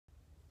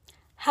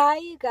Hi,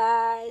 you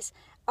guys.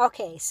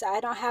 Okay, so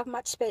I don't have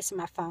much space in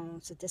my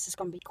phone, so this is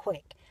gonna be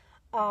quick.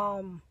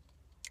 Um,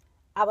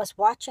 I was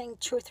watching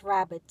Truth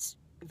Rabbit's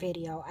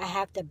video. I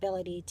have the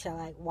ability to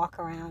like walk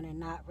around and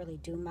not really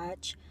do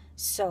much,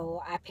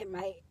 so I put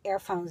my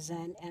earphones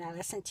in and I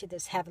listened to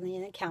this Heavenly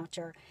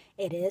Encounter.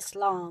 It is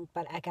long,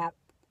 but I got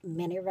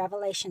many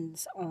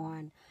revelations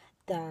on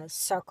the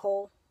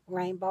circle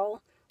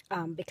rainbow,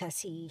 because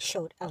he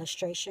showed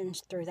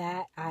illustrations through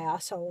that. I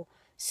also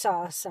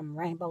saw some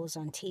rainbows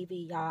on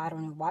TV. Y'all, I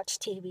don't even watch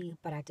TV,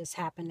 but I just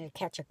happened to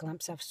catch a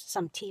glimpse of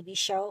some TV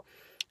show.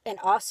 And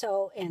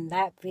also in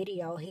that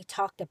video, he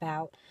talked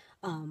about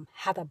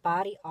how the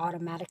body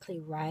automatically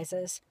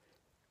rises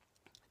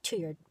to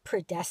your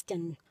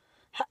predestined,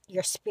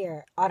 your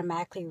spirit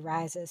automatically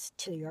rises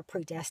to your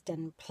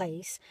predestined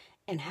place,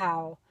 and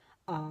how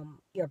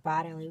your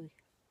bodily,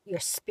 your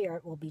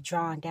spirit will be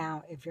drawn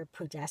down if you're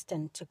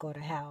predestined to go to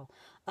hell,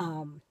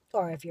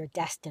 or if you're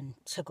destined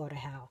to go to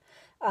hell.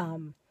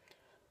 Um,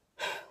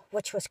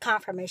 which was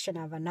confirmation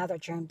of another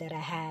dream that I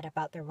had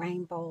about the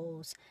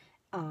rainbows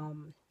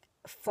um,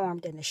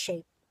 formed in the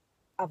shape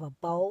of a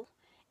bow,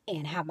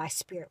 and how my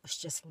spirit was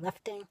just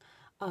lifting.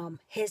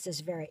 His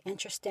is very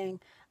interesting.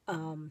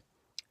 Um,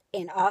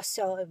 and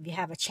also, if you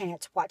have a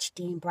chance, watch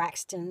Dean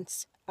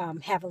Braxton's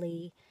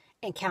Heavily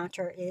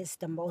Encounter is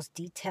the most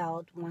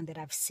detailed one that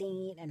I've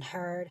seen and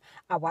heard.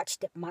 I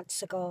watched it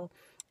months ago.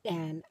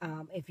 And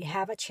if you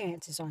have a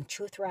chance, it's on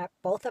Truth Rap.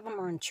 Both of them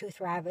are on Truth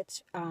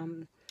Rabbit's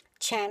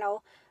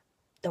channel.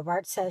 The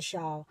word says,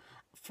 y'all,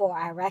 for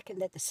I reckon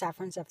that the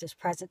sufferings of this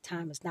present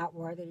time is not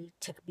worthy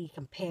to be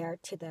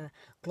compared to the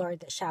glory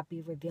that shall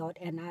be revealed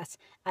in us.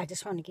 I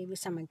just want to give you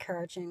some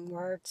encouraging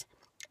words,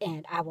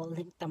 and I will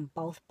link them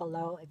both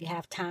below. If you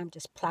have time,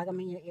 just plug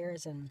them in your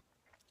ears and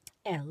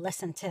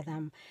listen to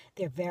them.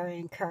 They're very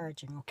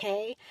encouraging,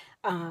 okay?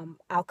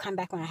 I'll come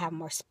back when I have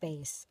more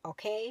space,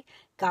 okay?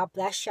 God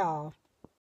bless y'all.